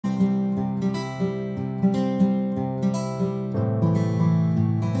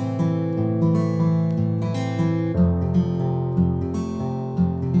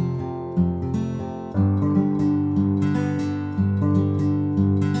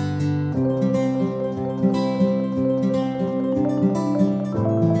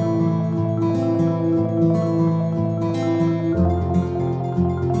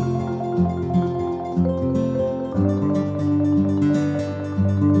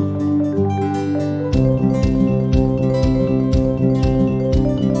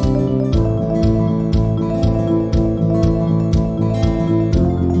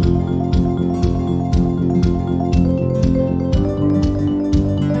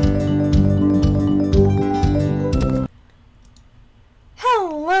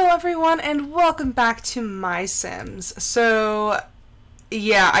everyone, and welcome back to My Sims. So,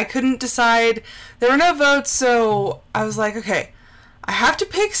 yeah, I couldn't decide. There were no votes, so I was like, okay, I have to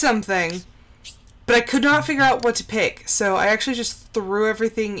pick something, but I could not figure out what to pick. So I actually just threw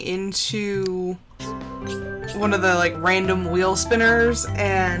everything into one of the, like, random wheel spinners,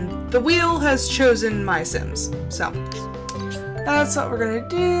 and the wheel has chosen My Sims. So, that's what we're gonna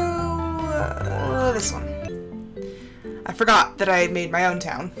do. This one. I forgot that I made my own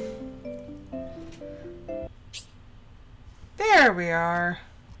town. There we are.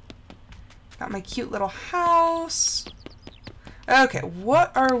 Got my cute little house. Okay,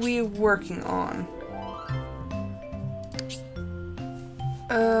 what are we working on?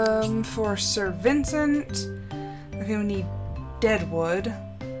 For Sir Vincent, okay, we need deadwood.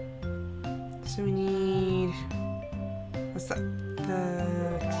 So we need, what's that?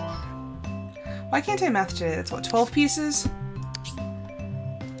 Why can't I math today? That's what, 12 pieces?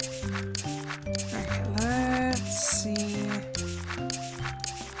 Okay, let's see.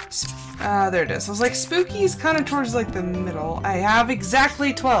 There it is. I was like, spooky's kind of towards like the middle. I have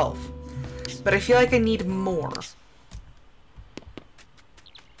exactly 12, but I feel like I need more.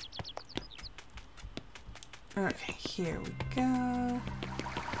 Okay, here we go.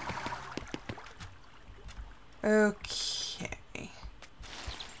 Okay.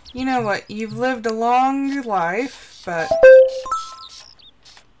 You know what? You've lived a long life, but...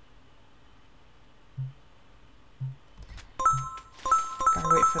 Gotta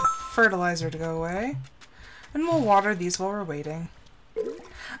wait for the fertilizer to go away. And we'll water these while we're waiting.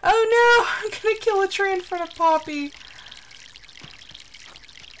 Oh no! I'm gonna kill a tree in front of Poppy!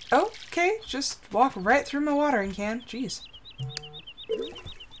 Oh, okay. Just walk right through my watering can. Jeez.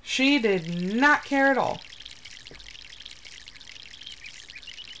 She did not care at all.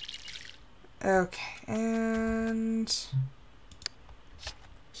 Okay, and...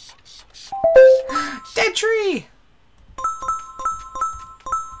 Dead tree!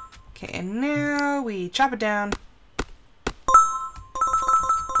 Okay, and now we chop it down.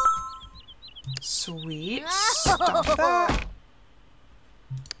 Sweet. Stop that.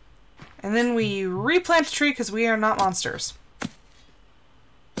 And then we replant the tree because we are not monsters.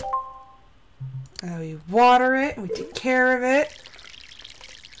 And we water it, and we take care of it.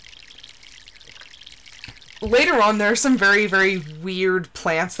 Later on, there are some very, very weird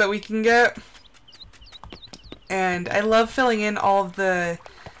plants that we can get. And I love filling in all of the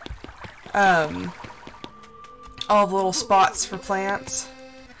little spots for plants.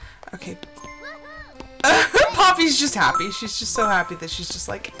 Okay. Poppy's just happy. She's just so happy that she's just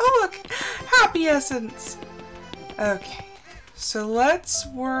like, oh look, happy essence. Okay. So let's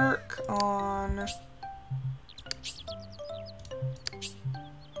work on...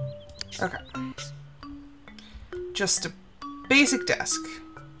 Okay. Just a basic desk.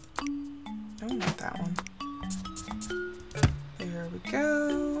 Oh, not that one. There we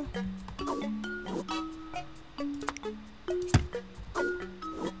go.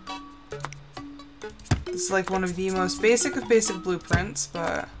 This is like one of the most basic of basic blueprints,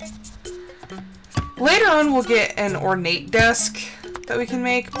 but later on we'll get an ornate desk that we can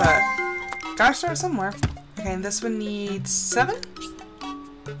make, but gotta start somewhere. Okay, and this one needs 7?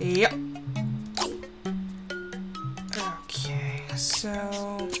 Yep. So, I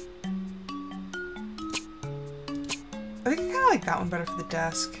think I kind of like that one better for the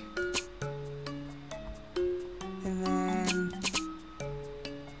desk. And then,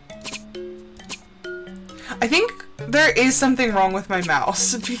 I think there is something wrong with my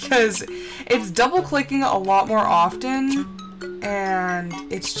mouse because it's double clicking a lot more often and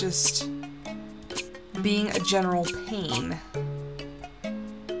it's just being a general pain.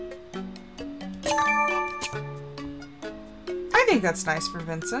 I think that's nice for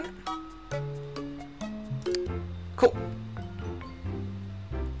Vincent. Cool.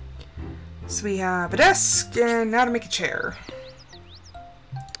 So we have a desk, and now to make a chair.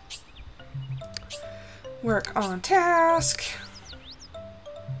 Work on task.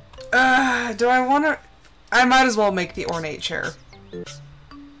 Do I want to... I might as well make the ornate chair.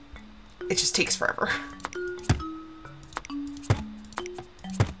 It just takes forever.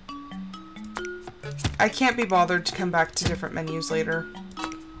 I can't be bothered to come back to different menus later.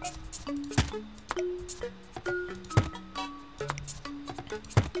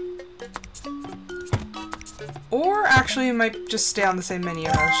 Or actually, it might just stay on the same menu.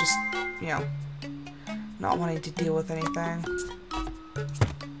 I was just, you know, not wanting to deal with anything.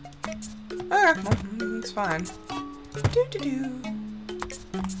 Okay, well, it's fine.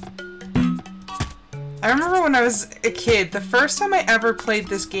 I remember when I was a kid, the first time I ever played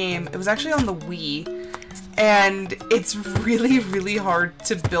this game, it was actually on the Wii. And it's really, really hard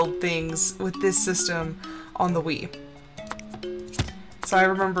to build things with this system on the Wii. So I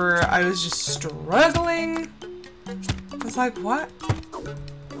remember I was just struggling. I was like, what?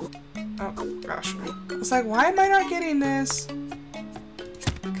 Oh gosh. I was like, why am I not getting this?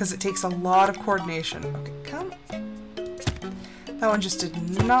 Because it takes a lot of coordination. Okay, come. That one just did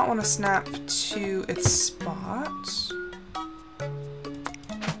not want to snap to its spot.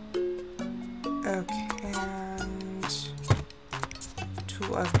 Okay, and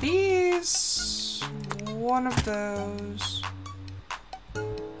 2 of these. 1 of those.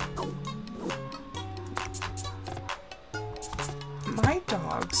 My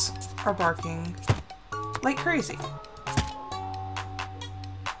dogs are barking like crazy.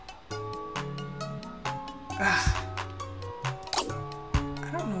 Ugh. I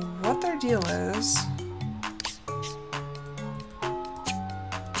don't know what their deal is.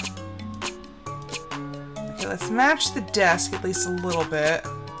 Okay, let's match the desk at least a little bit.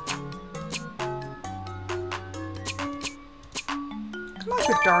 Come on,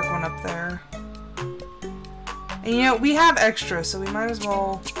 the dark one up there. And you know, we have extra, so we might as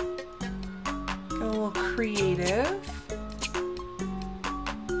well get a little creative.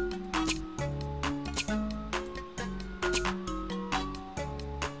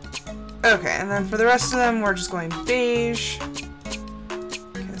 Okay, and then for the rest of them, we're just going beige.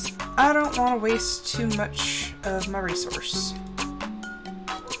 Because I don't want to waste too much of my resource.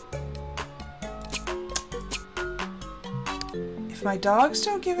 If my dogs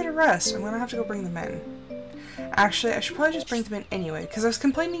don't give it a rest, I'm going to have to go bring them in. Actually, I should probably just bring them in anyway, because I was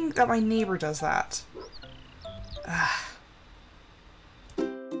complaining that my neighbor does that. Ugh.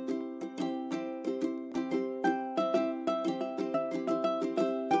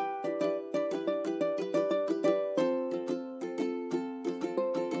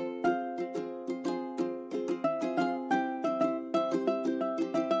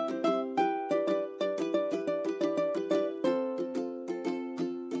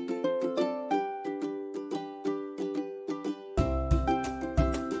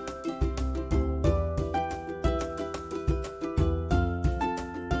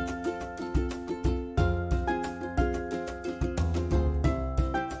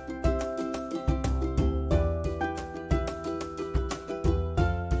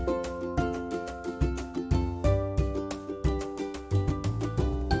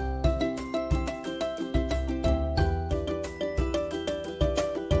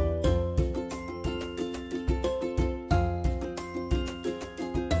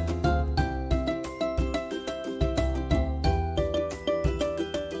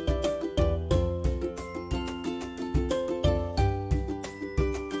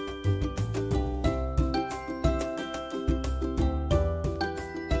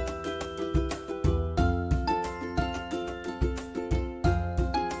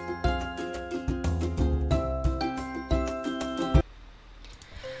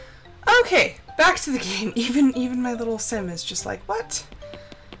 Okay, back to the game. Even my little sim is just like, what?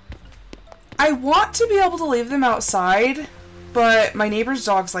 I want to be able to leave them outside, but my neighbor's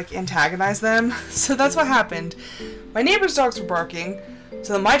dogs like antagonize them. So that's what happened. My neighbor's dogs were barking,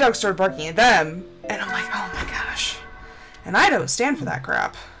 so then my dog started barking at them, and I'm like, oh my gosh. And I don't stand for that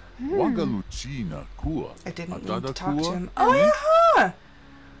crap. I didn't need to talk to him. Oh yeah!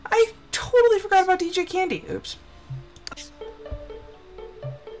 I totally forgot about DJ Candy. Oops.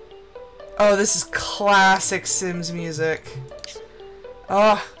 Oh, this is classic Sims music.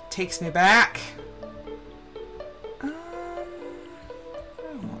 Oh, takes me back. I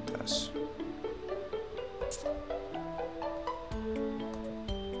don't want this.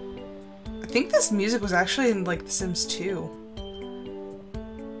 I think this music was actually in like The Sims 2.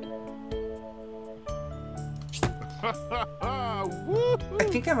 I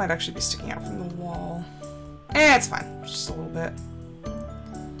think that might actually be sticking out from the wall. Eh, it's fine. Just a little bit.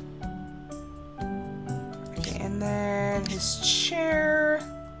 Okay, and then his chair.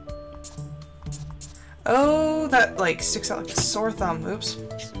 Oh, that like sticks out like a sore thumb. Oops.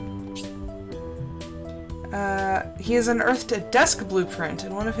 He has unearthed a desk blueprint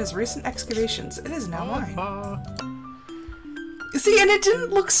in one of his recent excavations. It is now mine. See, and it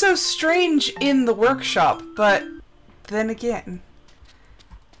didn't look so strange in the workshop, but then again,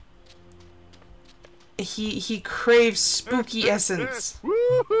 he craves spooky essence.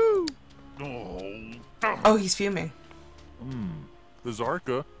 Oh, he's fuming. The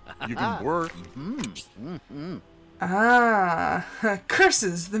Zarka, you can work. Ah,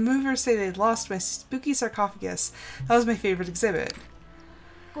 curses! The movers say they'd lost my spooky sarcophagus. That was my favorite exhibit.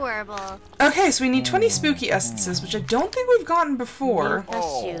 Horrible. Okay, so we need 20 spooky essences, which I don't think we've gotten before.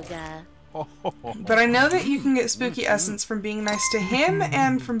 But I know that you can get spooky essence from being nice to him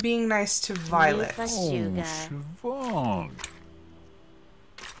and from being nice to Violet. Siobhan.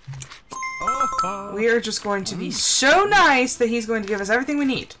 We are just going to be so nice that he's going to give us everything we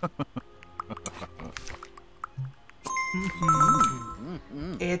need.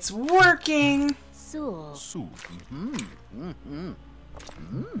 It's working. Su.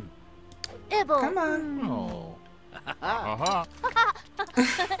 Come on. Oh. I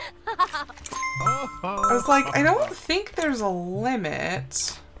was like, I don't think there's a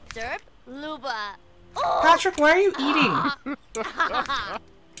limit. Derp, Luba. Patrick, why are you eating?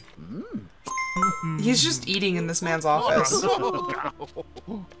 He's just eating in this man's office.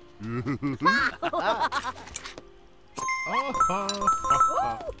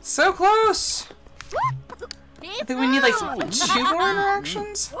 So close! I think we need like 2 more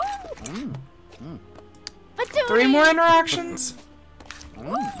interactions? 3 more interactions?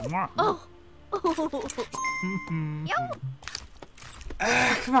 Come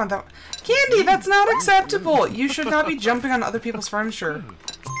on, Candy, that's not acceptable! You should not be jumping on other people's furniture.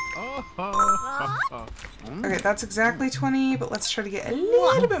 Okay, that's exactly 20, but let's try to get a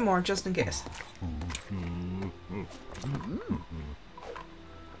little bit more just in case.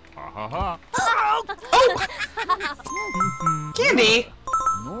 Oh! Candy!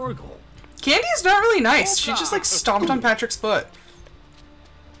 Candy's not really nice. She just like stomped on Patrick's foot.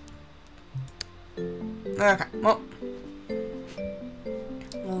 Okay, well.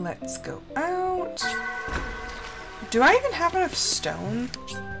 Let's go out. Do I even have enough stone?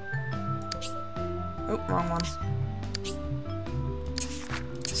 Oh, wrong one.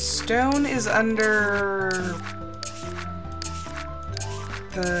 Stone is under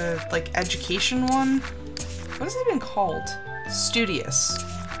the, like, education one. What is it even called? Studious.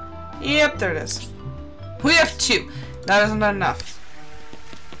 Yep, there it is. We have 2. That isn't enough.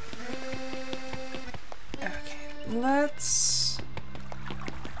 Okay, let's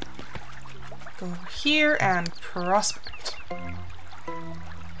go over here and prospect.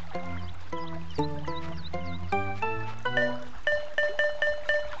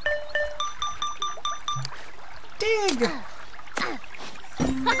 Dig!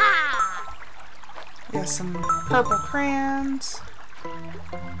 Got some purple crayons.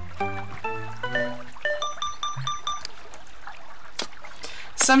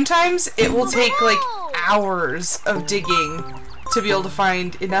 Sometimes it will take like hours of digging to be able to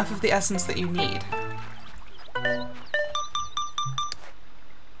find enough of the essence that you need.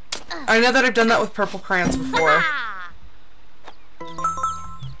 I know that I've done that with purple crayons before.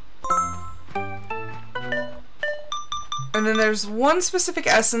 And then there's one specific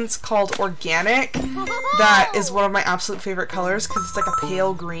essence called Organic that is one of my absolute favorite colors because it's like a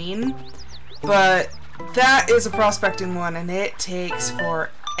pale green. But that is a prospecting one and it takes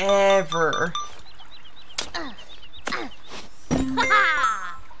forever.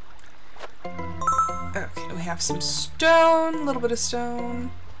 Okay, we have some stone, a little bit of stone.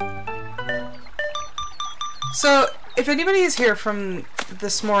 So, if anybody is here from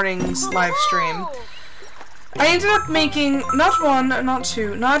this morning's live stream, I ended up making not 1, not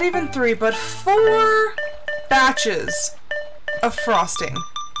 2, not even 3, but 4 batches of frosting.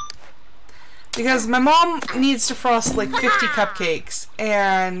 Because my mom needs to frost like 50 cupcakes,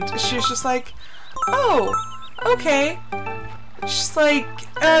 and she's just like, oh, okay. She's like,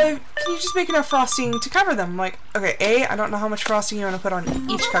 can you just make enough frosting to cover them? I'm like, okay, A, I don't know how much frosting you want to put on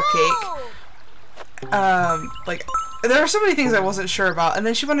each cupcake. Like, there are so many things I wasn't sure about, and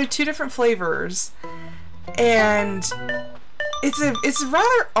then she wanted 2 different flavors. And it's a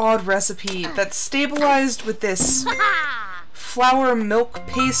rather odd recipe that's stabilized with this flour milk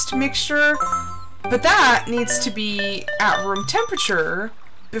paste mixture, but that needs to be at room temperature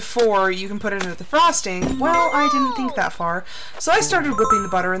before you can put it into the frosting. Well, I didn't think that far, so I started whipping the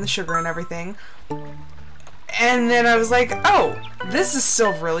butter and the sugar and everything, and then I was like, oh, this is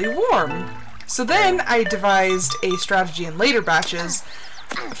still really warm. So then I devised a strategy in later batches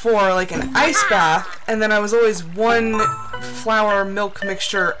for like an ice bath, and then I was always 1 flour milk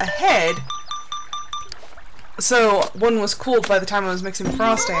mixture ahead, so one was cooled by the time I was mixing the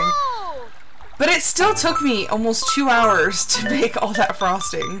frosting. But it still took me almost 2 hours to make all that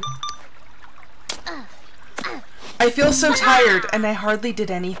frosting. I feel so tired and I hardly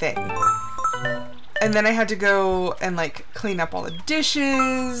did anything. And then I had to go and like clean up all the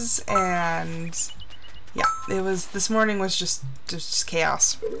dishes, and yeah, this morning was just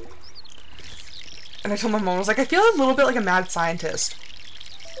chaos. And I told my mom, I was like, I feel a little bit like a mad scientist.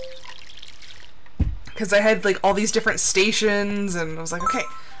 Because I had like all these different stations, and I was like, okay,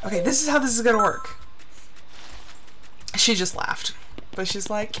 this is how this is gonna work. She just laughed. But she's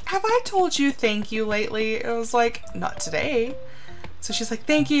like, have I told you thank you lately? I was like, not today. So she's like,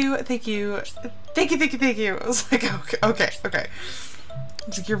 thank you, thank you, thank you, thank you, thank you. I was like, okay, okay, okay.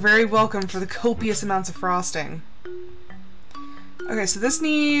 It's like, you're very welcome for the copious amounts of frosting. Okay, so this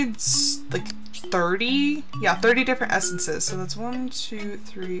needs like 30? Yeah, 30 different essences. So that's 1, 2,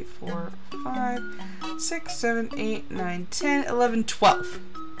 3, 4, 5, 6, 7, 8, 9, 10, 11, 12.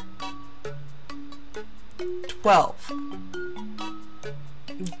 12.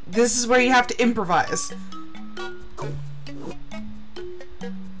 This is where you have to improvise.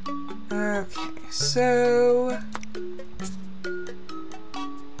 Okay, so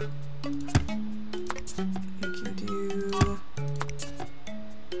we can do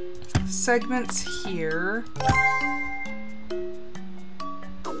segments here.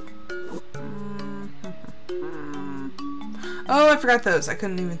 Oh, I forgot those. I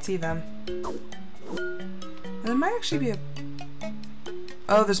couldn't even see them. There might actually be a...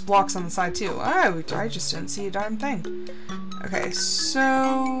 Oh, there's blocks on the side too. Oh, I just didn't see a darn thing. Okay,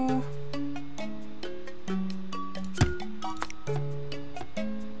 so...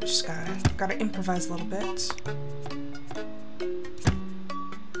 Just gotta improvise a little bit.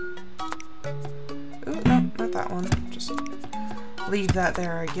 Ooh, no, not that one. Just leave that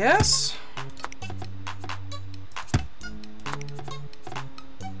there, I guess.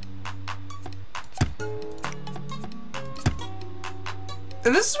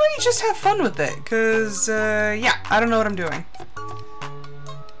 And this is where you just have fun with it, because, yeah, I don't know what I'm doing.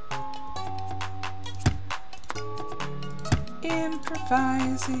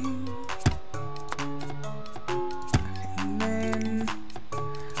 Improvising. Okay, and then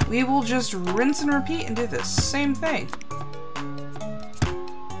we will just rinse and repeat and do the same thing.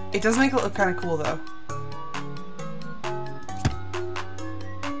 It does make it look kind of cool, though.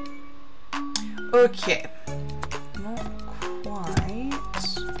 Okay.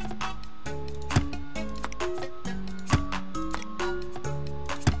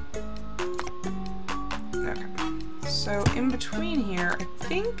 So in between here, I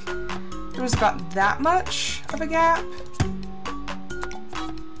think there was about that much of a gap. And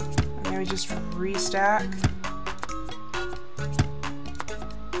then we just restack.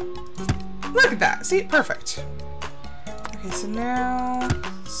 Look at that! See? Perfect. Okay, so now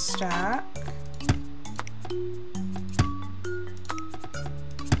stack.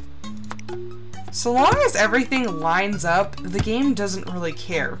 So long as everything lines up, the game doesn't really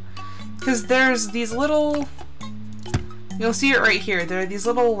care. Because there's these little... You'll see it right here. There are these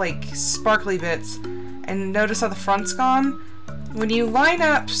little, like, sparkly bits. And notice how the front's gone? When you line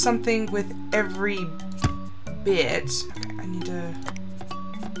up something with every bit... Okay, I need to...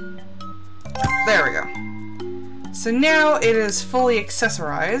 There we go. So now it is fully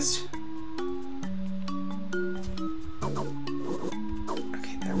accessorized.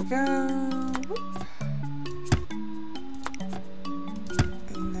 Okay, there we go.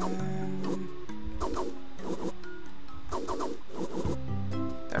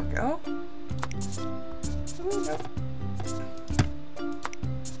 There we go. Ooh, no.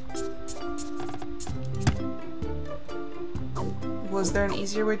 Was there an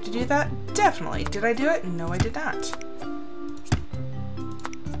easier way to do that? Definitely. Did I do it? No, I did not.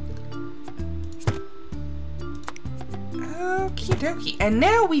 Okie dokie. And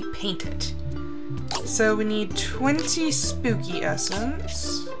now we paint it. So we need 20 spooky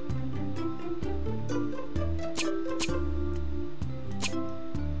essence.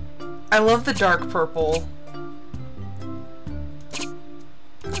 I love the dark purple.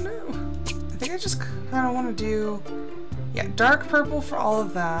 Oh no. I think I just kind of want to do, yeah, dark purple for all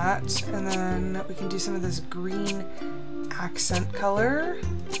of that. And then we can do some of this green accent color.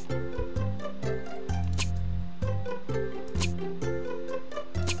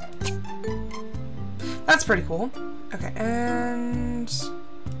 That's pretty cool. Okay, and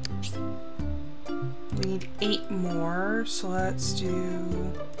we need 8 more. So let's do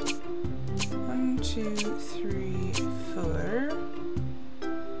 1, 2, 3, 4.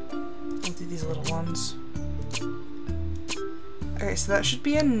 We'll do these little ones. Okay, so that should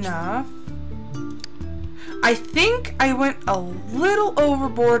be enough. I think I went a little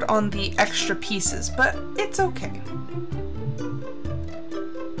overboard on the extra pieces, but it's okay.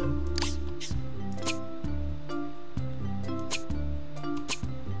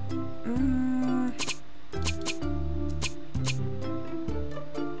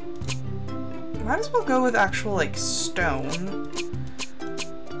 Might as well go with actual, like, stone.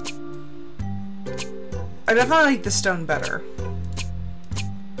 I definitely like the stone better.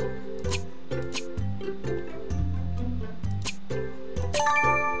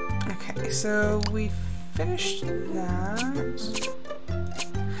 Okay, so we finished that.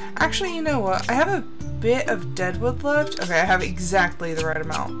 Actually, you know what? I have a bit of deadwood left. Okay, I have exactly the right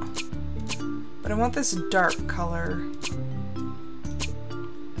amount. But I want this dark color.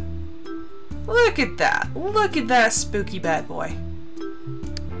 Look at that. Look at that spooky bad boy.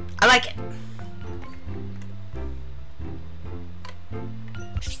 I like it.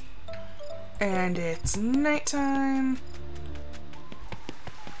 And it's nighttime.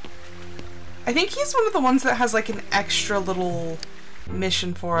 I think he's one of the ones that has like an extra little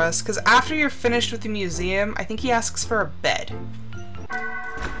mission for us, because after you're finished with the museum, I think he asks for a bed.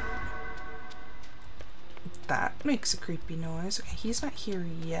 That makes a creepy noise. Okay, he's not here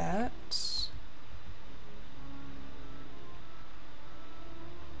yet.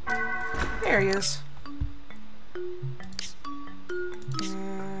 There he is.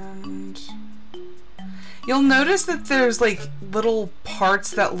 And you'll notice that there's like little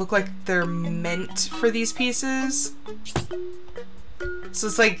parts that look like they're meant for these pieces. So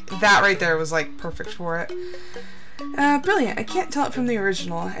it's like that right there was like perfect for it. Brilliant. I can't tell it from the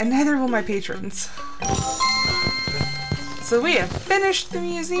original, and neither will my patrons. So we have finished the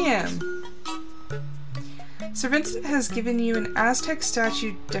museum. Sir Vincent has given you an Aztec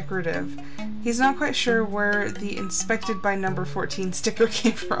statue decorative. He's not quite sure where the inspected by number 14 sticker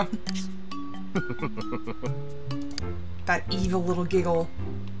came from. That evil little giggle.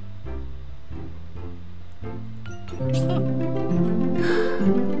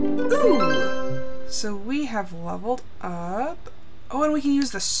 Ooh! So we have leveled up. Oh, and we can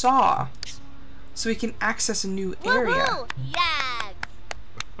use the saw. So we can access a new area. Woohoo! Yags!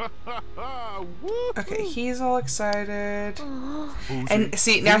 Okay, he's all excited. And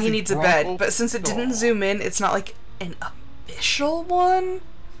see, now he needs a bed. But since it didn't zoom in, it's not like an official one.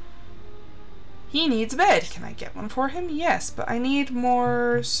 He needs a bed. Can I get one for him? Yes, but I need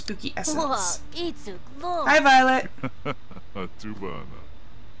more spooky essence. Hi, Violet. Tubana.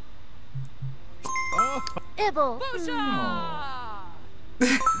 Ibble.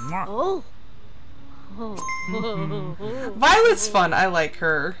 Oh. Violet's fun. I like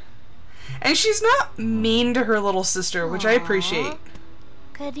her. And she's not mean to her little sister, which I appreciate.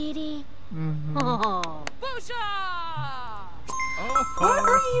 Kadidi. What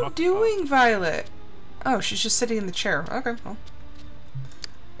are you doing, Violet? Oh, she's just sitting in the chair. Okay, well.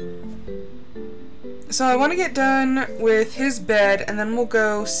 So I want to get done with his bed, and then we'll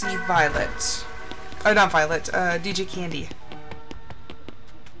go see Violet. Oh, not Violet, DJ Candy.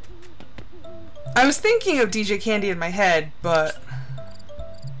 I was thinking of DJ Candy in my head, but...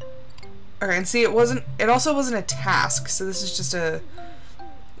 Okay, and see, it also wasn't a task, so this is just a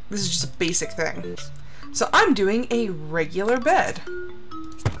basic thing. So I'm doing a regular bed.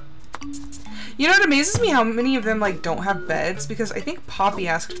 You know, it amazes me how many of them, like, don't have beds, because I think Poppy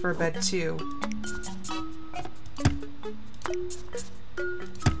asked for a bed, too.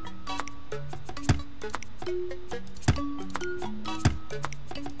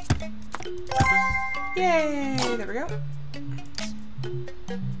 Yay! There we go.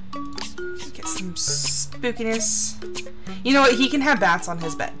 Get some spookiness. You know what? He can have bats on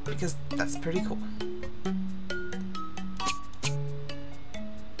his bed, because that's pretty cool.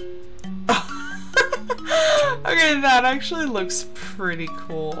 Okay, that actually looks pretty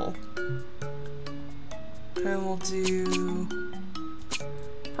cool. And we'll do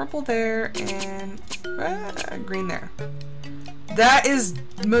purple there and green there. That is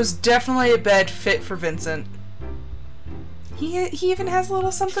most definitely a bed fit for Vincent. He even has a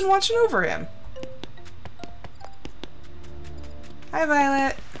little something watching over him. Hi,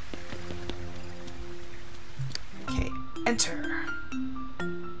 Violet. Okay, enter.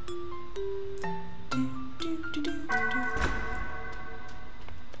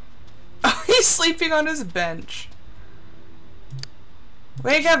 Oh, he's sleeping on his bench.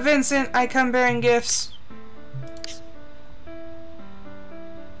 Wake up, Vincent. I come bearing gifts.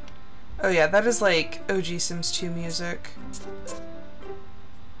 Oh yeah, that is like OG Sims 2 music.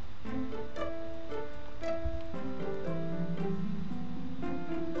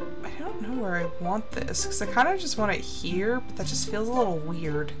 I don't know where I want this, because I kind of just want it here, but that just feels a little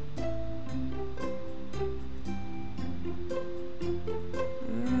weird.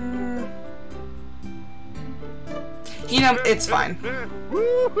 You know, it's fine.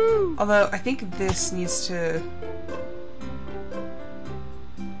 Although, I think this needs to...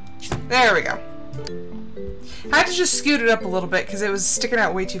 There we go. I had to just scoot it up a little bit because it was sticking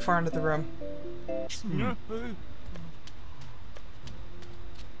out way too far into the room.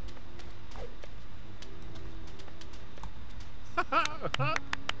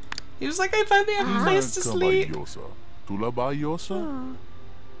 He was like, I finally have a place to sleep.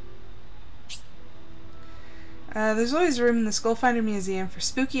 There's always room in the Skullfinder Museum for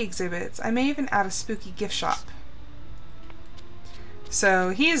spooky exhibits. I may even add a spooky gift shop. So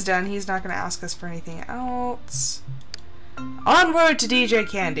he's done. He's not going to ask us for anything else. Onward to DJ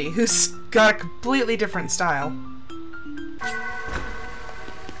Candy, who's got a completely different style.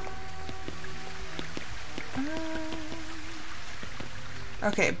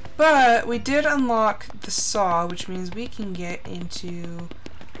 Okay, but we did unlock the saw, which means we can get into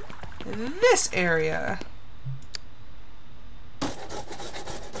this area.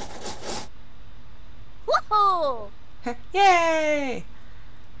 Woohoo! Yay!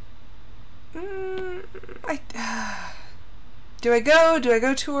 Do I go? Do I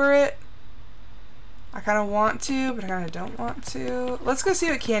go tour it? I kind of want to, but I kind of don't want to. Let's go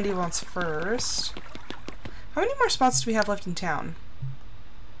see what Candy wants first. How many more spots do we have left in town?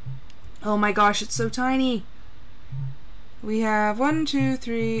 Oh my gosh, it's so tiny. We have 1, 2,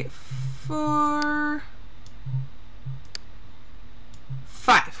 3, 4,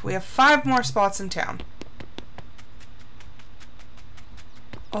 5. We have 5 more spots in town.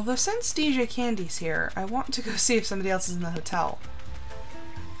 Although since DJ Candy's here, I want to go see if somebody else is in the hotel.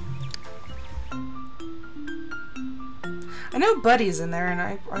 I know Buddy's in there, and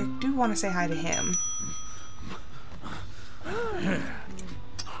I do want to say hi to him.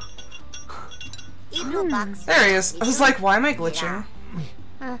 There he is. I was like, why am I glitching?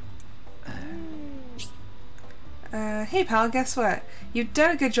 Hey pal, guess what? You've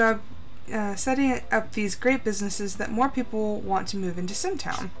done a good job setting up these great businesses that more people want to move into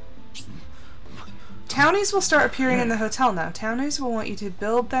SimTown. Townies will start appearing in the hotel now. Townies will want you to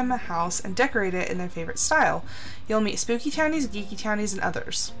build them a house and decorate it in their favorite style. You'll meet spooky townies, geeky townies, and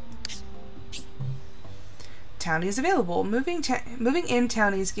others. Townies available. Moving in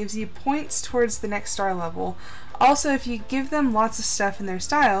townies gives you points towards the next star level. Also, if you give them lots of stuff in their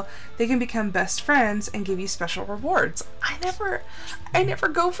style, they can become best friends and give you special rewards. I never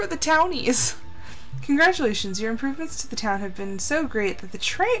go for the townies. Congratulations, your improvements to the town have been so great that the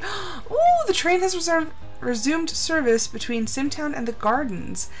train has resumed service between SimTown and the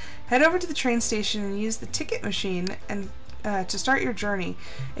Gardens. Head over to the train station and use the ticket machine and to start your journey.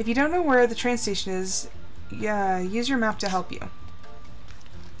 If you don't know where the train station is, use your map to help you.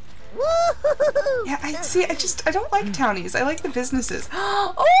 Yeah, I don't like townies. I like the businesses.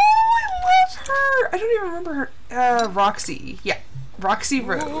 Oh, I love her! I don't even remember her. Roxy. Yeah, Roxy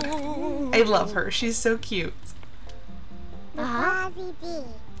Road. I love her. She's so cute. Oh,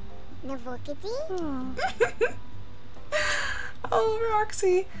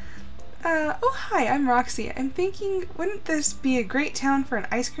 Roxy. Oh, hi, I'm Roxy. I'm thinking, wouldn't this be a great town for an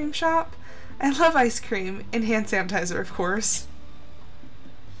ice cream shop? I love ice cream. And hand sanitizer, of course.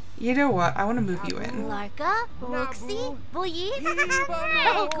 You know what? I want to move you in. Larka, Roxy, Boyi,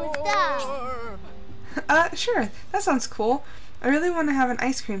 Sure. That sounds cool. I really want to have an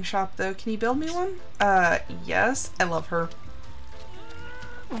ice cream shop, though. Can you build me one? Yes. I love her.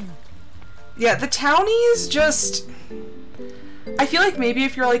 Yeah, the townies just... I feel like maybe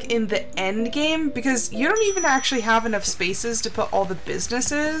if you're, like, in the end game, because you don't even actually have enough spaces to put all the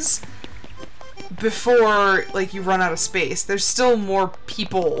businesses before, like, you run out of space. There's still more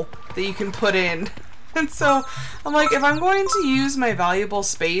people that you can put in. And so, I'm like, if I'm going to use my valuable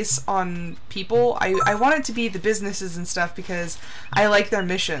space on people, I want it to be the businesses and stuff because I like their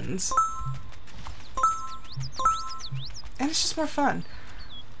missions. And it's just more fun.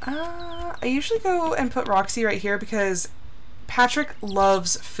 I usually go and put Roxy right here because Patrick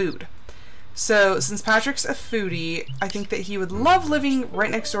loves food. So, since Patrick's a foodie, I think that he would love living right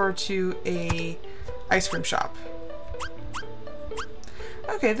next door to a ice cream shop.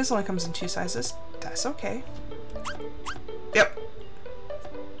 Okay, this only comes in 2 sizes. That's okay. Yep.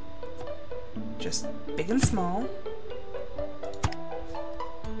 Just big and small.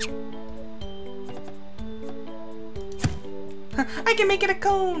 I can make it a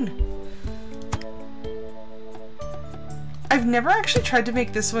cone! I've never actually tried to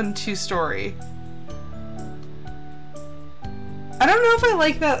make this one 2-story. I don't know if I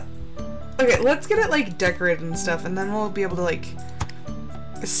like that. Okay, let's get it like decorated and stuff, and then we'll be able to like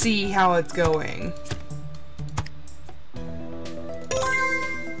see how it's going.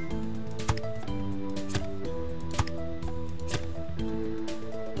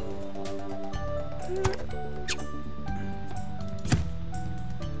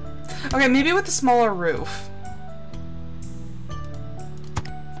 Okay, maybe with a smaller roof.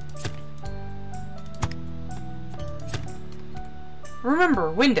 Remember,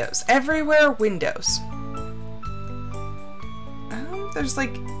 windows. Everywhere, windows. There's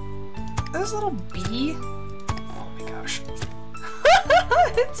like... There's a little bee. Oh my gosh.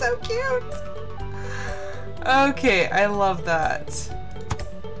 It's so cute. Okay, I love that.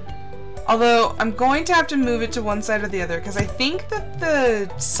 Although, I'm going to have to move it to one side or the other, because I think that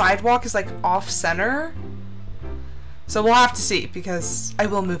the sidewalk is like off-center. So we'll have to see, because I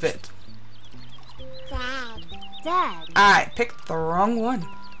will move it. Dad. I picked the wrong one.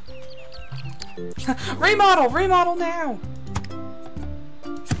 Remodel! Remodel now!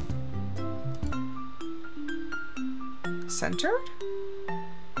 Centered?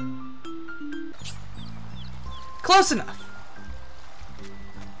 Close enough.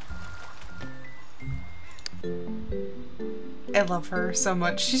 I love her so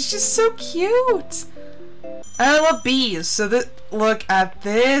much. She's just so cute. And I love bees. So that, look at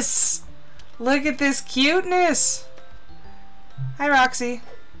this. Look at this cuteness. Hi, Roxy.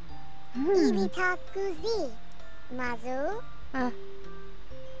 Ibitakuzi. Mazu.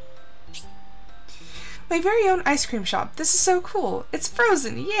 My very own ice cream shop. This is so cool. It's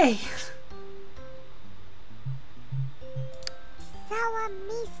frozen. Yay.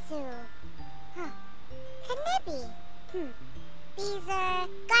 Sawamisu. Kanebi. These are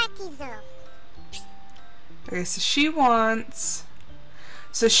Garkizo. Okay, so she wants...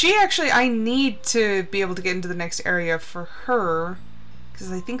 So she actually... I need to be able to get into the next area for her.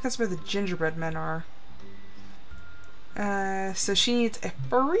 Because I think that's where the gingerbread men are. So she needs a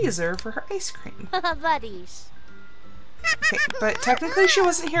freezer for her ice cream. Buddies. Okay, but technically she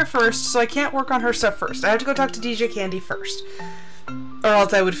wasn't here first, so I can't work on her stuff first. I have to go talk to DJ Candy first. Or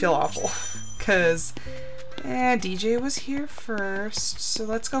else I would feel awful. Because... DJ was here first, so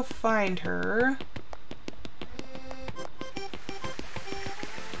let's go find her.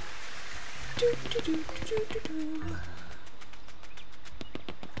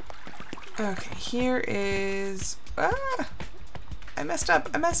 Okay, here is... Ah! I messed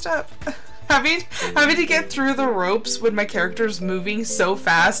up. I messed up. having to get through the ropes when my character's moving so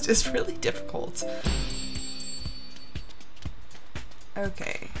fast is really difficult.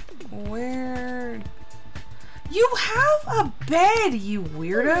 Okay, where... You have a bed, you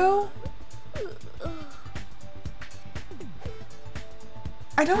weirdo!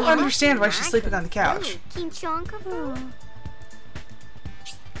 I don't understand why she's sleeping on the couch.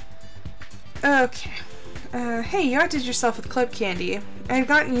 Okay. Hey, you outdid yourself with club candy. I had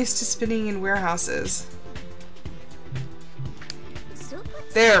gotten used to spinning in warehouses.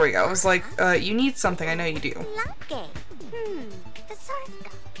 There we go. I was like, you need something. I know you do.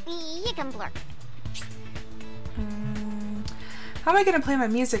 How am I gonna play my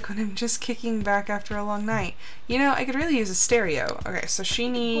music when I'm just kicking back after a long night? You know, I could really use a stereo. Okay, so she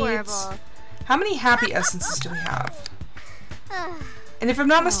needs... Horrible. How many happy essences do we have? And if I'm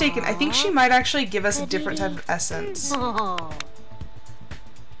not mistaken, I think she might actually give us a different type of essence.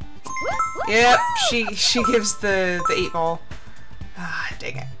 Yep, she gives the 8-ball. Ah,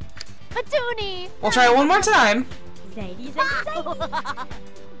 dang it. We'll try it one more time.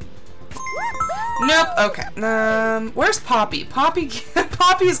 Nope. Okay. Where's Poppy?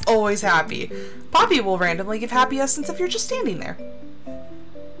 Poppy's always happy. Poppy will randomly give happy essence if you're just standing there.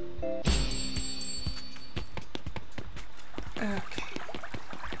 Okay.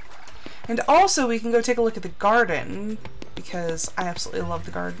 And also, we can go take a look at the garden because I absolutely love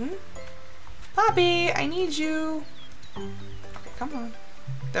the garden. Poppy, I need you. Okay, come on.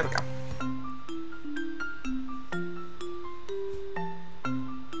 There we go.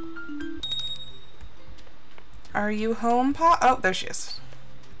 Are you home, Oh, there she is.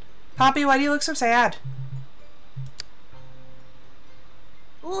 Poppy, why do you look so sad?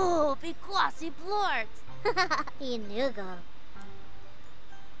 Ooh, because he blurt. Inugo.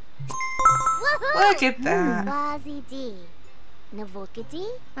 Look at that. Bazi D. Navokidi?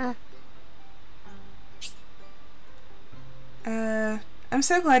 I'm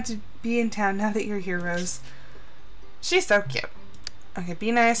so glad to be in town now that you're here, Rose. She's so cute. Okay,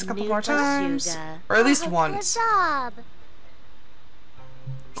 be nice a couple more times. Or at least once.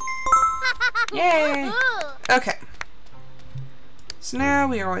 Yay! Okay. So now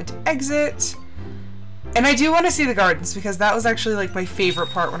we are going to exit. And I do want to see the gardens because that was actually like my favorite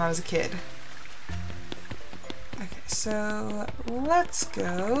part when I was a kid. Okay, so let's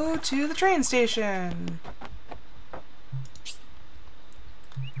go to the train station.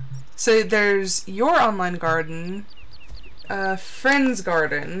 So there's your online garden, friend's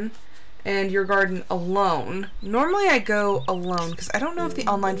garden, and your garden alone. Normally I go alone because I don't know if the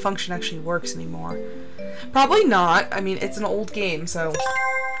online function actually works anymore. Probably not. I mean, it's an old game, so...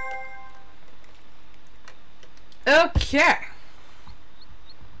 Okay.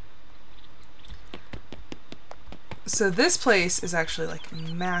 So this place is actually like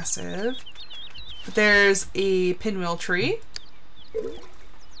massive. There's a pinwheel tree.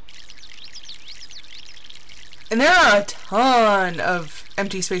 And there are a ton of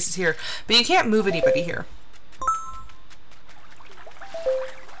empty spaces here, but you can't move anybody here.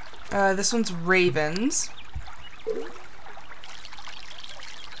 This one's ravens.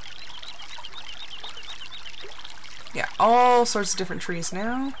 Yeah, all sorts of different trees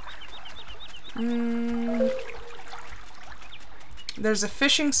now. There's a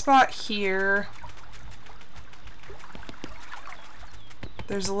fishing spot here.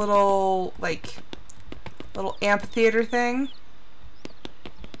 There's a little, like, little amphitheater thing.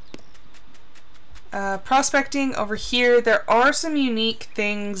 Prospecting over here. There are some unique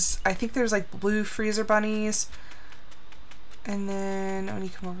things. I think there's like blue freezer bunnies. And then when you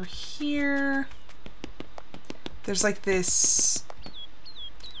come over here, there's like this,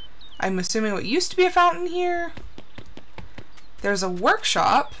 I'm assuming what used to be a fountain here. There's a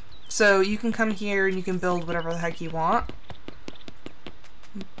workshop, so you can come here and you can build whatever the heck you want.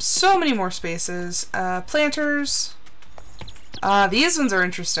 So many more spaces. Planters. These ones are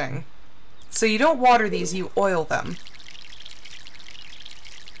interesting. So you don't water these, you oil them.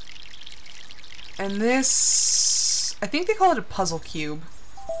 And this, I think they call it a puzzle cube.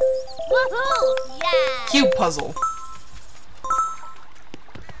 Woohoo! Yeah! Cube puzzle.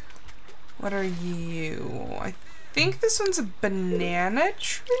 What are you? I think this one's a banana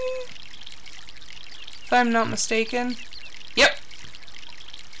tree? If I'm not mistaken. Yep.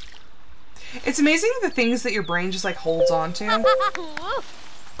 It's amazing the things that your brain just like holds on to.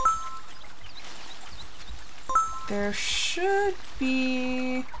 There should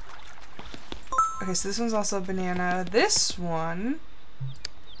be... Okay, so this one's also a banana. This one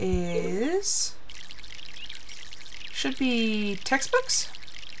is... should be textbooks?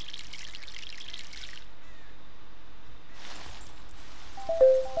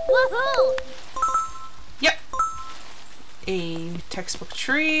 Woohoo! Yep. A textbook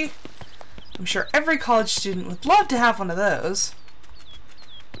tree. I'm sure every college student would love to have one of those.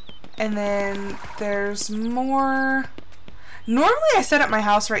 And then there's more. Normally I set up my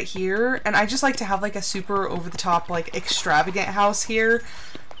house right here, and I just like to have like a super over-the-top, like extravagant house here,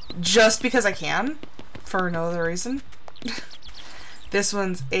 just because I can, for no other reason. This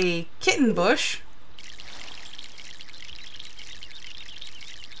one's a kitten bush.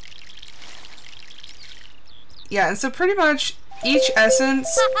 Yeah, and so pretty much each essence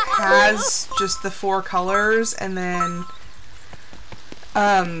has just the 4 colors, and then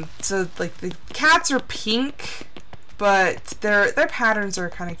so like the cats are pink, but their patterns are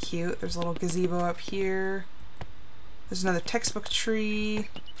kind of cute. There's a little gazebo up here. There's another textbook tree.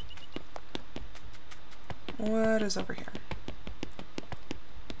 What is over here?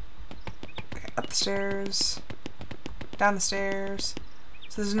 Okay, up the stairs, down the stairs.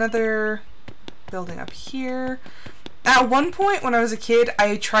 So there's another building up here. At one point when I was a kid,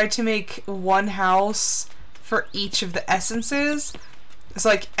 I tried to make one house for each of the essences. It's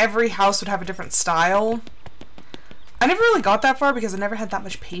like every house would have a different style. I never really got that far because I never had that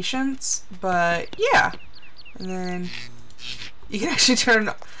much patience, but yeah. And then you can actually turn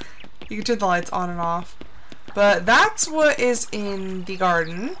the lights on and off. But that's what is in the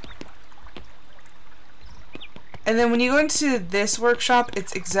garden. And then when you go into this workshop,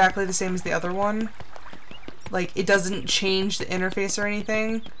 it's exactly the same as the other one. Like, it doesn't change the interface or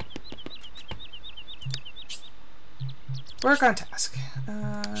anything. Work on task.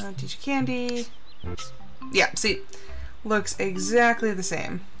 Teach candy. Yeah, see, looks exactly the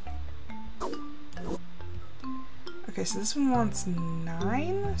same. Okay, so this one wants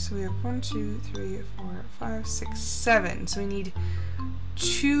 9. So we have 1, 2, 3, 4, 5, 6, 7. So we need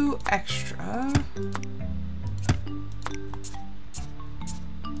 2 extra.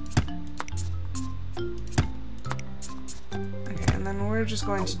 Okay, and then we're just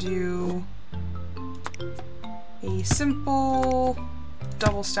going to do a simple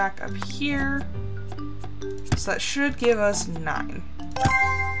double stack up here. So that should give us 9.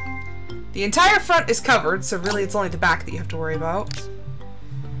 The entire front is covered, so really it's only the back that you have to worry about.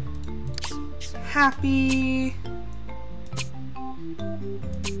 Happy.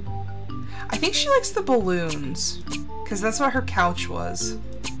 I think she likes the balloons, because that's what her couch was.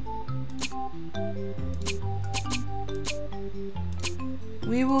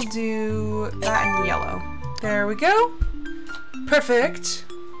 We will do that in yellow. There we go. Perfect.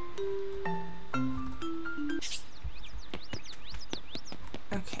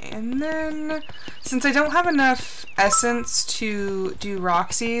 Okay, and then since I don't have enough essence to do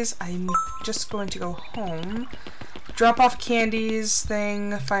Roxy's, I'm just going to go home, drop off Candy's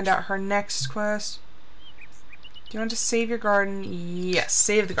thing, find out her next quest. Do you want to save your garden? Yes,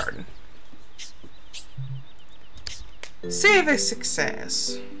 save the garden. Save a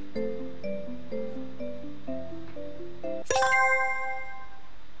success.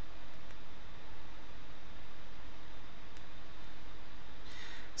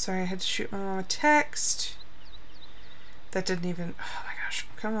 Sorry, I had to shoot my mom a text. That didn't even... Oh my gosh.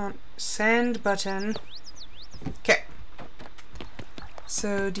 Come on. Send button. Okay.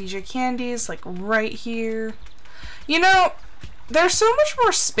 So DJ Candy's like right here. You know, there's so much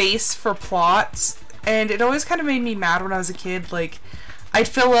more space for plots, and it always kind of made me mad when I was a kid. Like, I'd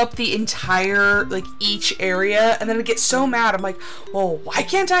fill up the entire, like, each area, and then I'd get so mad. I'm like, well, why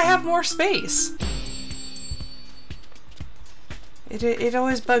can't I have more space? It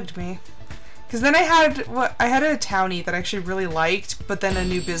always bugged me. Because then I had a townie that I actually really liked, but then a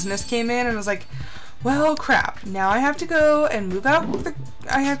new business came in, and I was like, well, crap. Now I have to go and move out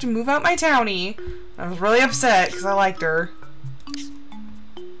I have to move out my townie. I was really upset because I liked her.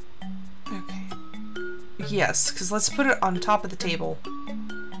 Okay. Yes, because let's put it on top of the table.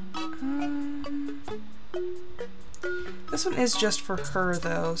 This one is just for her,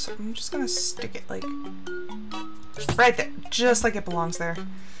 though, so I'm just gonna stick it, like, right there. Just like it belongs there.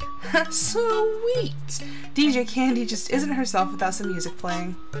 Sweet! DJ Candy just isn't herself without some music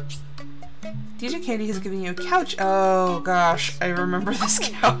playing. DJ Candy has given you a couch. Oh gosh, I remember this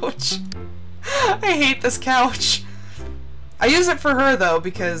couch. I hate this couch. I use it for her though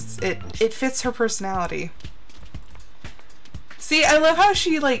because it fits her personality. See, I love how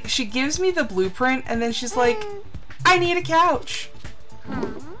she gives me the blueprint and then she's like, I need a couch.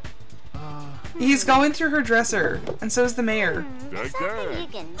 He's going through her dresser, and so is the mayor.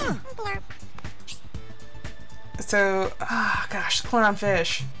 So, gosh,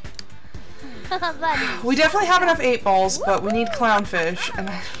 clownfish. We definitely have enough 8 balls, but we need clownfish, and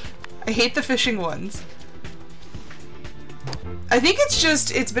I hate the fishing ones. I think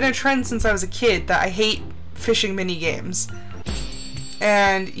it's been a trend since I was a kid that I hate fishing mini games.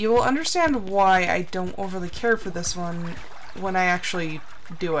 And you will understand why I don't overly care for this one when I actually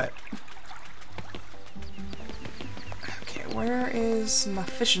do it. Okay, where is my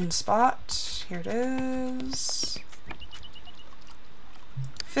fishing spot? Here it is.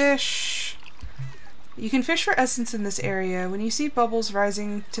 Fish. You can fish for essence in this area. When you see bubbles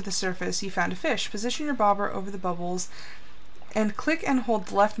rising to the surface, you found a fish. Position your bobber over the bubbles and click and hold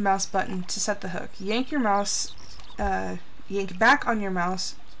the left mouse button to set the hook. Yank your mouse, yank back on your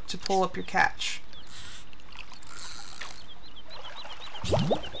mouse to pull up your catch.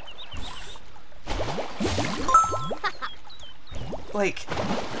 Like,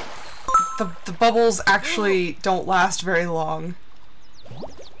 the bubbles actually don't last very long.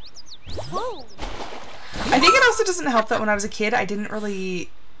 I think it also doesn't help that when I was a kid I didn't really,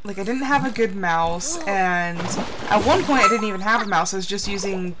 I didn't have a good mouse, and at one point I didn't even have a mouse. I was just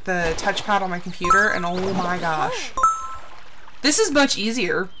using the touchpad on my computer, and oh my gosh. This is much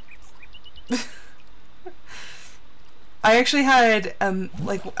easier. I actually had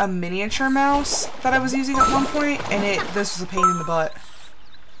a miniature mouse that I was using at one point, and this was a pain in the butt.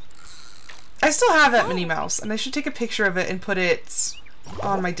 I still have that mini mouse, and I should take a picture of it and put it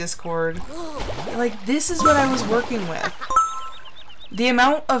on my Discord. Like, this is what I was working with. The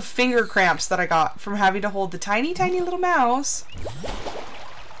amount of finger cramps that I got from having to hold the tiny, tiny little mouse.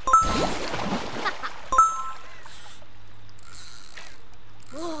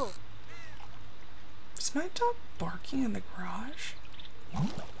 Is my dog barking in the garage?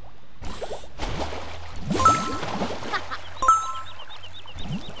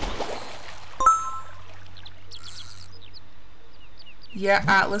 Yeah,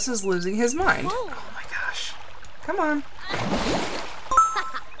 Atlas is losing his mind. Oh my gosh. Come on.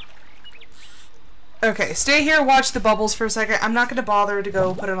 Okay, stay here, watch the bubbles for a second. I'm not going to bother to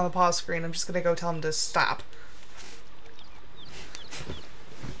go put it on the pause screen. I'm just going to go tell him to stop.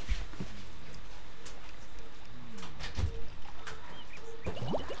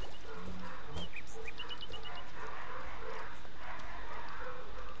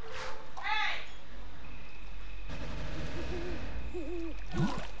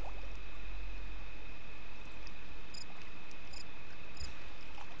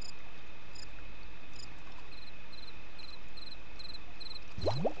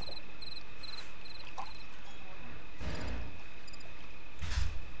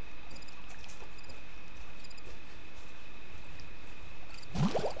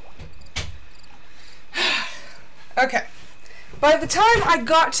 Okay. By the time I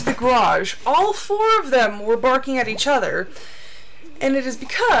got to the garage, all 4 of them were barking at each other. And it is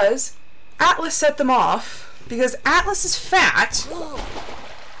because Atlas set them off, because Atlas is fat.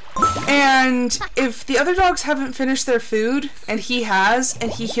 And if the other dogs haven't finished their food, and he has, and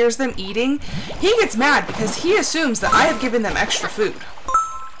he hears them eating, he gets mad because he assumes that I have given them extra food.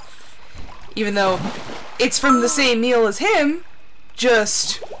 Even though it's from the same meal as him,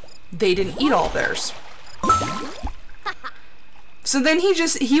 just they didn't eat all theirs. So then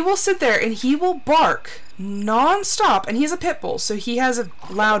he will sit there and he will bark non-stop, and he's a pit bull, so he has a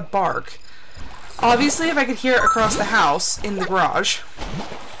loud bark. Obviously, if I could hear it across the house in the garage.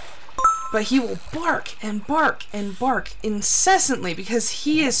 But he will bark and bark and bark incessantly because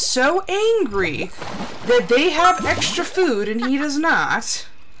he is so angry that they have extra food and he does not.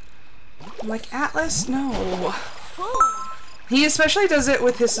 I'm like, Atlas, no. He especially does it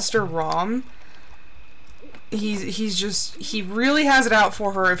with his sister Rom. He really has it out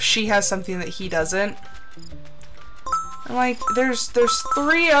for her if she has something that he doesn't. I'm like, there's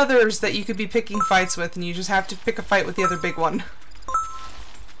 3 others that you could be picking fights with, and you just have to pick a fight with the other big one.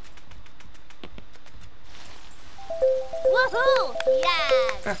 Woohoo!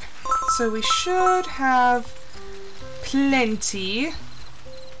 Yes! Okay, so we should have plenty.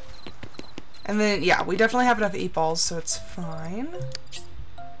 And then, yeah, we definitely have enough 8 balls, so it's fine.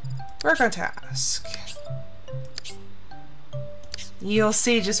 Work on task. You'll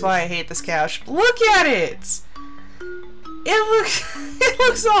see just why I hate this couch. Look at it! It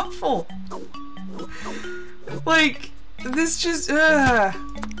looks awful. Like, this just, And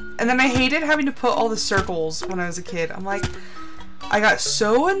then I hated having to put all the circles when I was a kid. I'm like, I got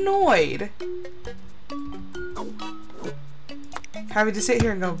so annoyed having to sit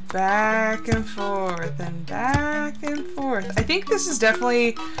here and go back and forth and back and forth. I think this is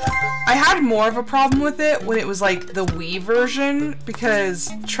definitely... I had more of a problem with it when it was like the Wii version, because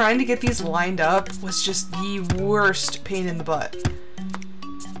trying to get these lined up was just the worst pain in the butt.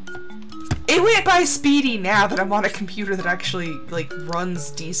 It went by speedy now that I'm on a computer that actually like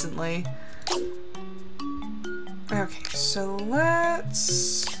runs decently. Okay, so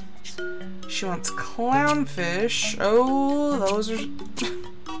let's... She wants clownfish. Oh, those are...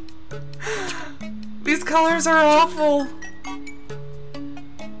 These colors are awful.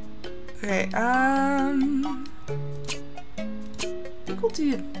 Okay, I think we'll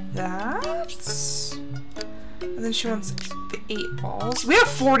do that. And then she wants the 8 balls. We have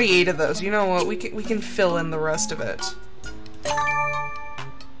 48 of those. You know what? We can fill in the rest of it.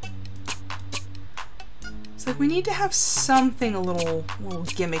 It's like we need to have something a little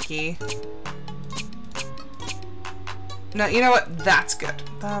gimmicky. No, you know what? That's good.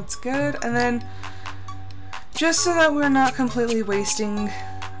 That's good. And then, just so that we're not completely wasting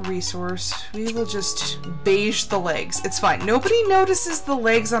resource, we will just beige the legs. It's fine. Nobody notices the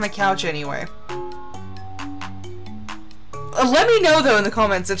legs on a couch anyway. Let me know, though, in the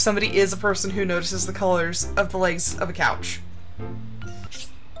comments if somebody is a person who notices the colors of the legs of a couch.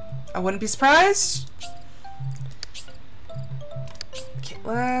 I wouldn't be surprised. Okay,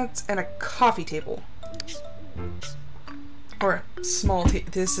 let's... And a coffee table. Or a small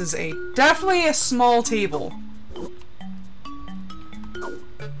table. This is definitely a small table.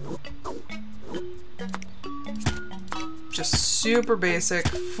 Just super basic.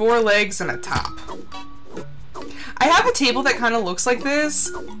 4 legs and a top. I have a table that kind of looks like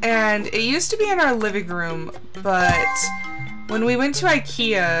this, and it used to be in our living room, but when we went to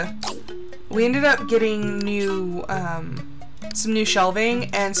IKEA, we ended up getting new, some new shelving,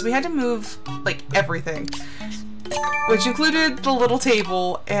 and so we had to move, like, everything. Which included the little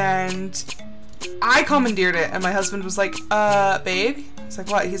table, and I commandeered it, and my husband was like, babe? He's like,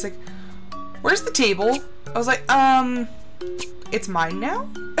 what? He's like, where's the table? I was like, it's mine now?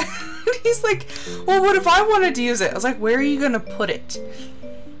 He's like, well, what if I wanted to use it? I was like, where are you gonna put it?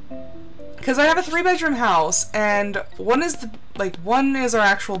 Because I have a 3-bedroom house, and one is our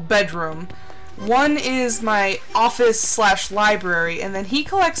actual bedroom, one is my office / library, and then he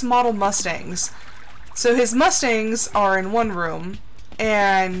collects model Mustangs. So his Mustangs are in one room,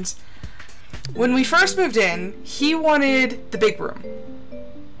 and when we first moved in, he wanted the big room.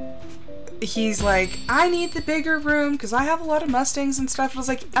 He's like, I need the bigger room because I have a lot of Mustangs and stuff. And I was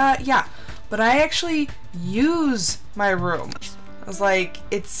like, yeah, but I actually use my room. I was like,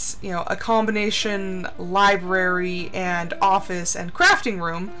 it's, you know, a combination library and office and crafting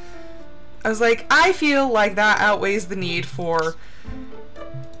room. I was like, I feel like that outweighs the need for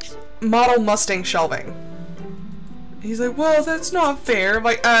model Mustang shelving. He's like, well, that's not fair. I'm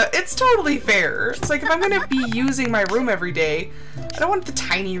like, it's totally fair. It's like, if I'm gonna be using my room every day, I don't want the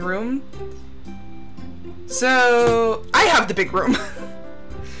tiny room. So, I have the big room.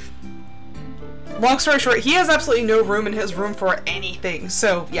 Long story short, he has absolutely no room in his room for anything.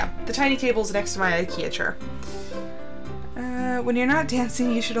 So, yeah, the tiny table's next to my IKEA chair. When you're not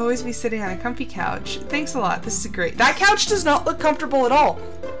dancing, you should always be sitting on a comfy couch. Thanks a lot, this is great. That couch does not look comfortable at all.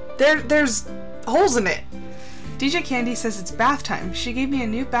 There's holes in it. DJ Candy says it's bath time. She gave me a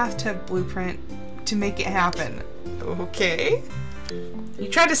new bathtub blueprint to make it happen. Okay. You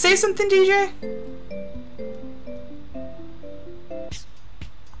tried to say something, DJ?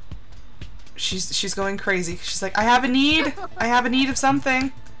 she's going crazy. She's like, I have a need. I have a need of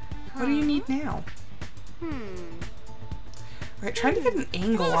something. What do you need now? Okay, trying to get an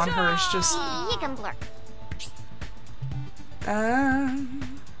angle on her is just.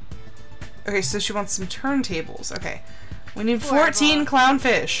 Okay, so she wants some turntables. Okay, we need 14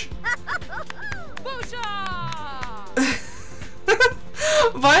 clownfish.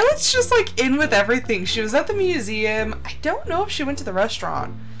 Violet's just like in with everything. She was at the museum. I don't know if she went to the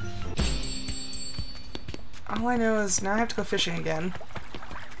restaurant. All I know is now I have to go fishing again.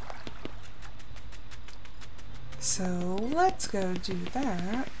 So let's go do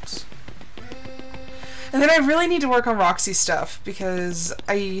that. And then I really need to work on Roxy's stuff because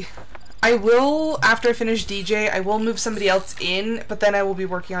I will, after I finish DJ, I will move somebody else in, but then I will be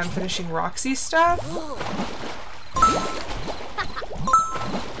working on finishing Roxy's stuff.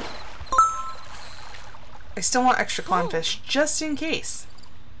 I still want extra clownfish, just in case.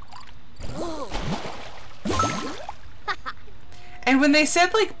 And when they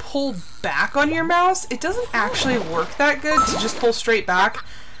said, like, pull back on your mouse, it doesn't actually work that good to just pull straight back.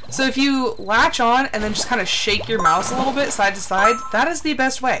 So if you latch on and then just kind of shake your mouse a little bit side to side, that is the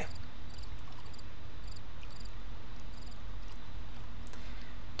best way.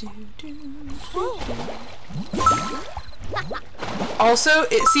 Also,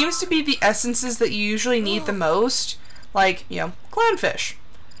 it seems to be the essences that you usually need the most, like, you know, clownfish,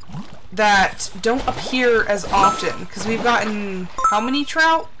 that don't appear as often, because we've gotten how many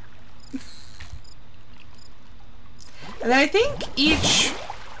trout? And then I think each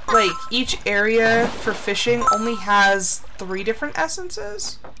area for fishing only has 3 different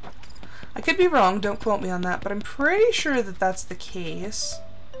essences. I could be wrong, don't quote me on that, but I'm pretty sure that that's the case.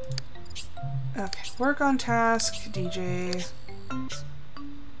 Okay, work on task, DJ.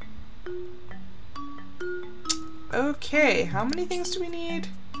 Okay, how many things do we need?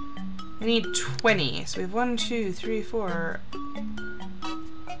 We need 20. So we have 1, 2, 3, 4.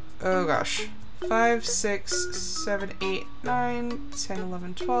 Oh gosh. 5, 6, 7, 8, 9, 10,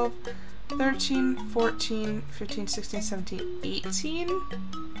 11, 12, 13, 14, 15, 16, 17, 18.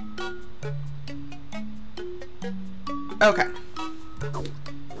 Okay.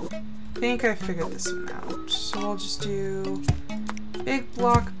 I think I figured this one out. So we'll just do big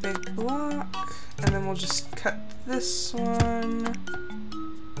block, and then we'll just cut this one.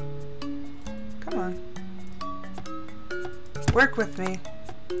 Come on. Work with me.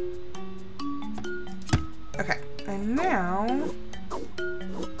 Okay, and now...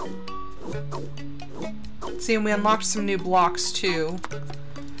 See, and we unlocked some new blocks too.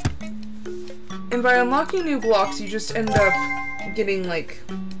 And by unlocking new blocks, you just end up getting, like,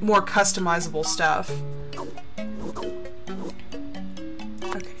 more customizable stuff.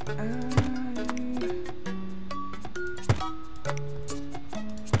 Okay,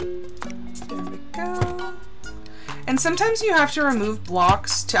 there we go. And sometimes you have to remove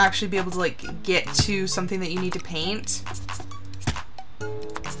blocks to actually be able to, like, get to something that you need to paint.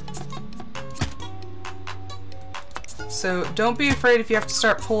 So don't be afraid if you have to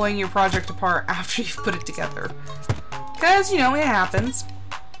start pulling your project apart after you've put it together. Because, you know, it happens.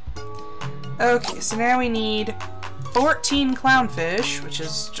 Okay, so now we need 14 clownfish, which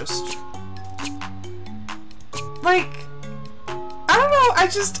is just... like... I don't know,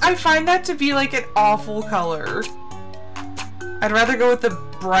 I find that to be, like, an awful color. I'd rather go with the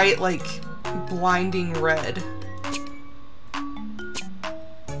bright, like, blinding red.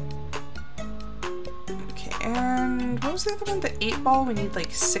 Okay, and what was the other one? The 8-ball? We need,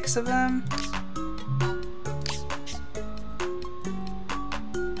 like, 6 of them.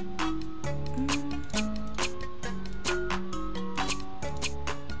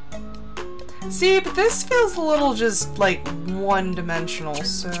 See, but this feels a little just, like, one-dimensional,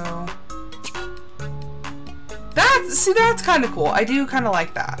 so... that's kind of cool. I do kind of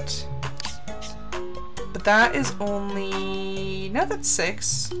like that. But that is only... no, that's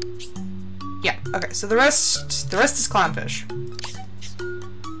 6. Yeah, okay, so the rest is clownfish.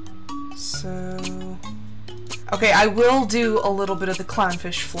 So... okay, I will do a little bit of the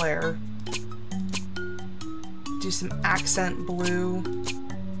clownfish flare. Do some accent blue.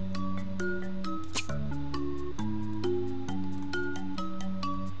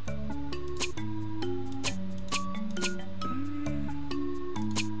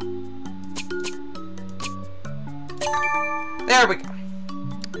 There we go.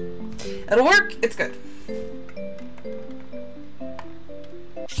 It'll work. It's good.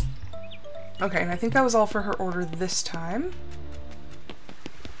 Okay, and I think that was all for her order this time.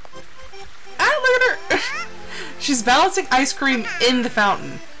 Ah, look at her! She's balancing ice cream in the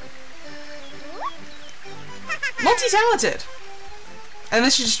fountain. Multi-talented. And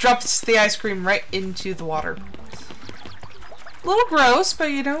then she just drops the ice cream right into the water. A little gross,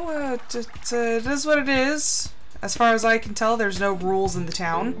 but you know, it is what it is. As far as I can tell, there's no rules in the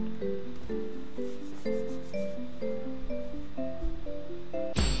town.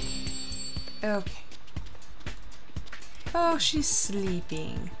 Okay. Oh, she's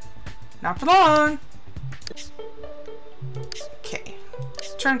sleeping. Not for long. Okay.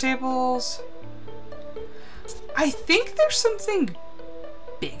 Turntables. I think there's something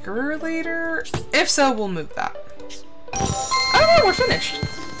bigger later. If so, we'll move that. Oh no, we're finished.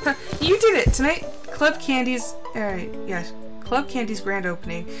 You did it tonight. Club Candy's. Alright, yeah. Club Candy's grand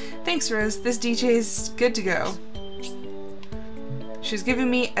opening. Thanks, Rose. This DJ is good to go. She's giving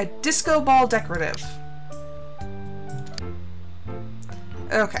me a disco ball decorative.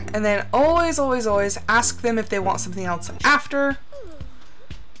 Okay, and then always, always, always ask them if they want something else after.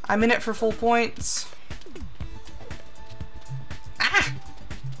 I'm in it for full points. Ah!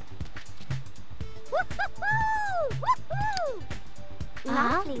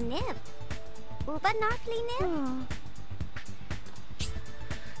 Lovely nip. But lovely nip.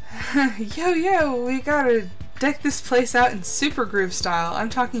 Yo, we gotta deck this place out in Super Groove style. I'm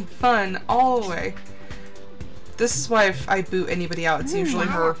talking fun all the way. This is why if I boot anybody out, it's usually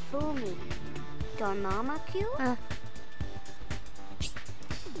her. Did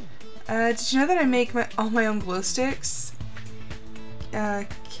you know that I make all my own glow sticks?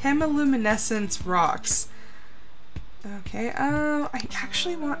 Chemiluminescence rocks. Okay, I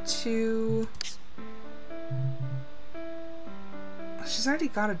actually want to... She's already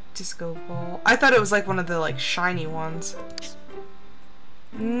got a disco ball. I thought it was like one of the like shiny ones.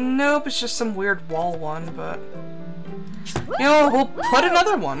 Nope, it's just some weird wall one, but... You know, we'll put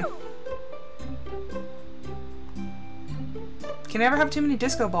another one. Can never have too many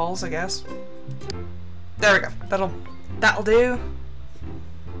disco balls, I guess. There we go. That'll do.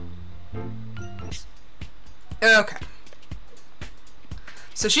 Okay.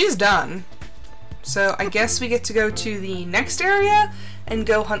 So she's done. So I guess we get to go to the next area and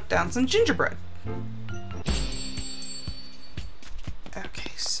go hunt down some gingerbread.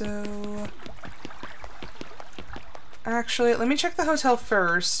 Okay, so... Actually, let me check the hotel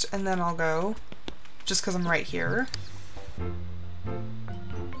first, and then I'll go. Just because I'm right here.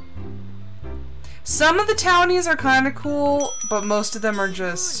 Some of the townies are kind of cool, but most of them are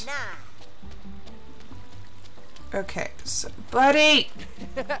just... Okay, so... Buddy!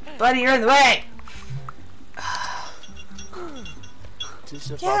 Buddy, you're in the way!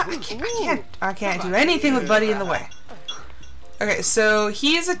 Yeah, I can't do anything with Buddy in the way. Okay, so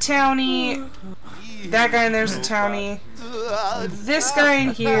he's a townie. That guy in there's a townie. This guy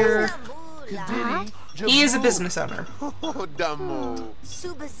in here, he is a business owner.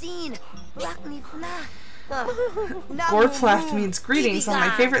 Gorflath means greetings on my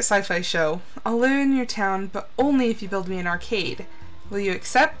favorite sci-fi show. I'll live in your town, but only if you build me an arcade. Will you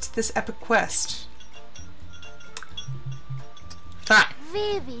accept this epic quest? Fine.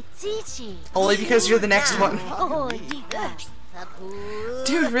 Only because you're the next one.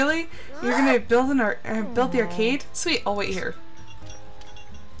 Dude, really? You're gonna build build the arcade? Sweet, I'll wait here.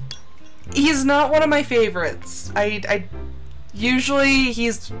 He's not one of my favorites. Usually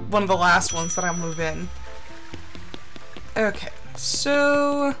he's one of the last ones that I'll move in. Okay,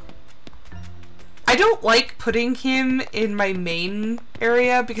 so I don't like putting him in my main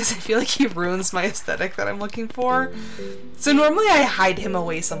area because I feel like he ruins my aesthetic that I'm looking for. So normally I hide him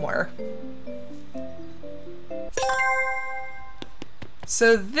away somewhere.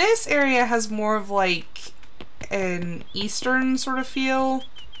 So this area has more of like an eastern sort of feel.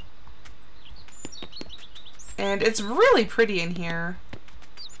 And it's really pretty in here.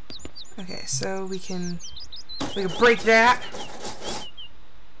 Okay, so we can break that.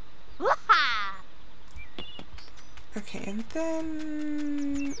 Okay, and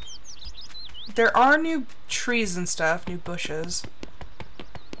then there are new trees and stuff, new bushes.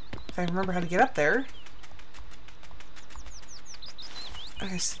 If I remember how to get up there.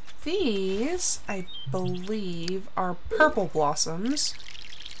 Okay, so these, I believe, are purple blossoms.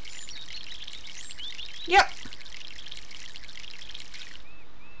 Yep.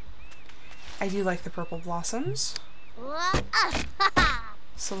 I do like the purple blossoms.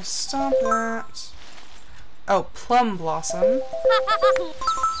 So we'll stomp that. Oh, plum blossom.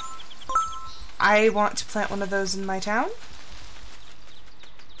 I want to plant one of those in my town.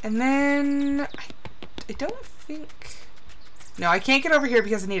 And then I don't think... No, I can't get over here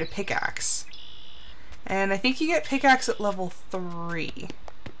because I need a pickaxe. And I think you get pickaxe at level 3.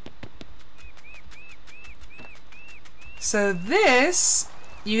 So this,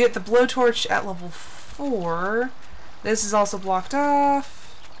 you get the blowtorch at level 4. This is also blocked off.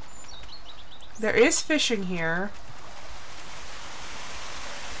 There is fishing here.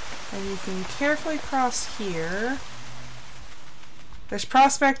 And you can carefully cross here. There's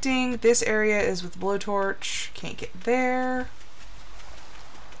prospecting. This area is with blowtorch. Can't get there.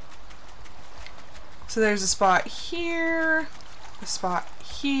 So there's a spot here, a spot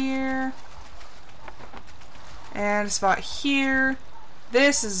here, and a spot here.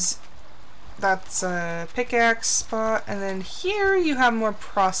 That's a pickaxe spot, and then here you have more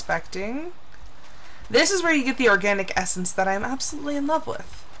prospecting. This is where you get the organic essence that I'm absolutely in love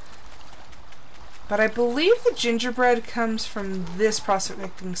with. But I believe the gingerbread comes from this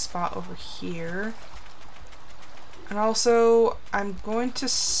prospecting spot over here. And also, I'm going to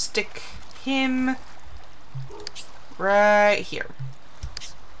stick him right here.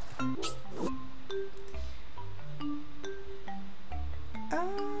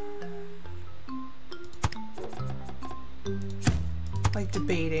 Like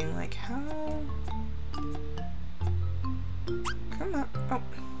debating, like how? Come on. Oh.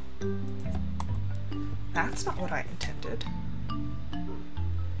 That's not what I intended.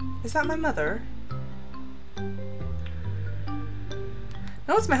 Is that my mother?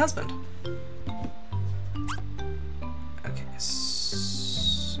 No, it's my husband. Okay,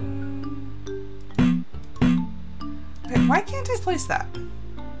 so... Okay, why can't I place that?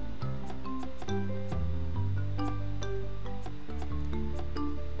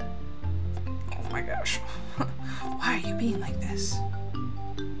 Oh my gosh. Why are you being like this?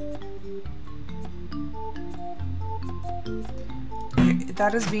 Okay,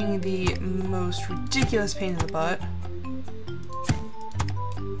 that is being the most ridiculous pain in the butt.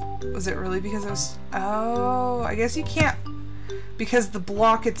 Was it really because it was... Oh, I guess you can't... Because the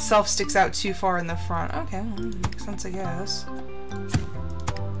block itself sticks out too far in the front. Okay, well, makes sense, I guess.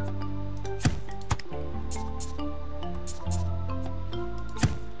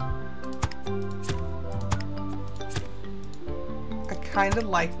 I kind of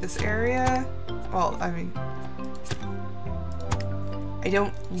like this area. Well, I mean... I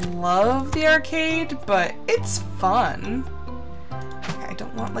don't love the arcade, but it's fun. I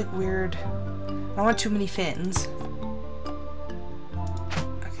don't want like weird... I don't want too many fins.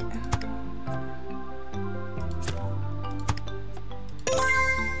 Okay.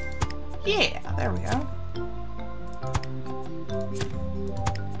 Yeah, there we go.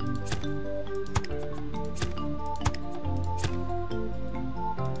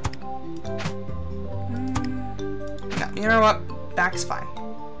 No, you know what? Back's fine.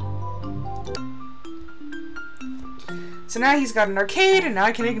 So now he's got an arcade, and now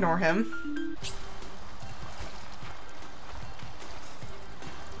I can ignore him.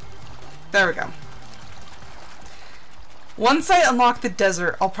 There we go. Once I unlock the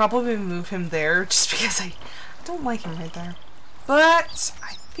desert, I'll probably move him there, just because I don't like him right there. But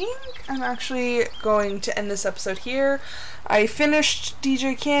I think I'm actually going to end this episode here. I finished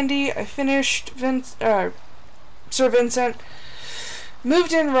DJ Candy, I finished Sir Vincent,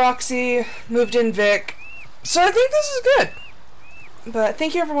 moved in Roxy, moved in Vic. So I think this is good. But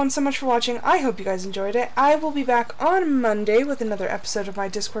thank you everyone so much for watching. I hope you guys enjoyed it. I will be back on Monday with another episode of my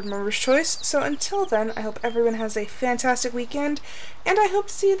Discord Members' Choice. So until then, I hope everyone has a fantastic weekend, and I hope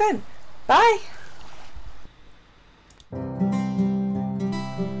to see you then. Bye!